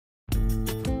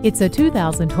It's a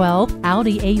 2012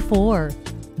 Audi A4.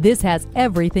 This has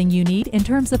everything you need in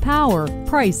terms of power,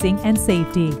 pricing, and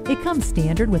safety. It comes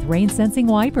standard with rain-sensing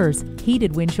wipers,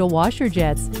 heated windshield washer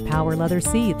jets, power leather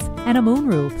seats, and a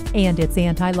moonroof. And its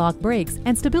anti-lock brakes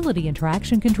and stability and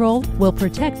traction control will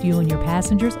protect you and your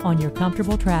passengers on your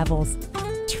comfortable travels.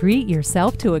 Treat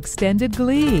yourself to extended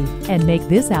glee and make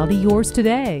this Audi yours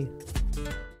today.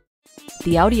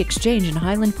 The Audi Exchange in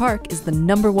Highland Park is the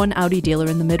 #1 Audi dealer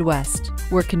in the Midwest.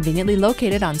 We're conveniently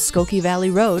located on Skokie Valley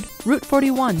Road, Route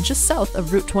 41, just south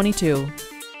of Route 22.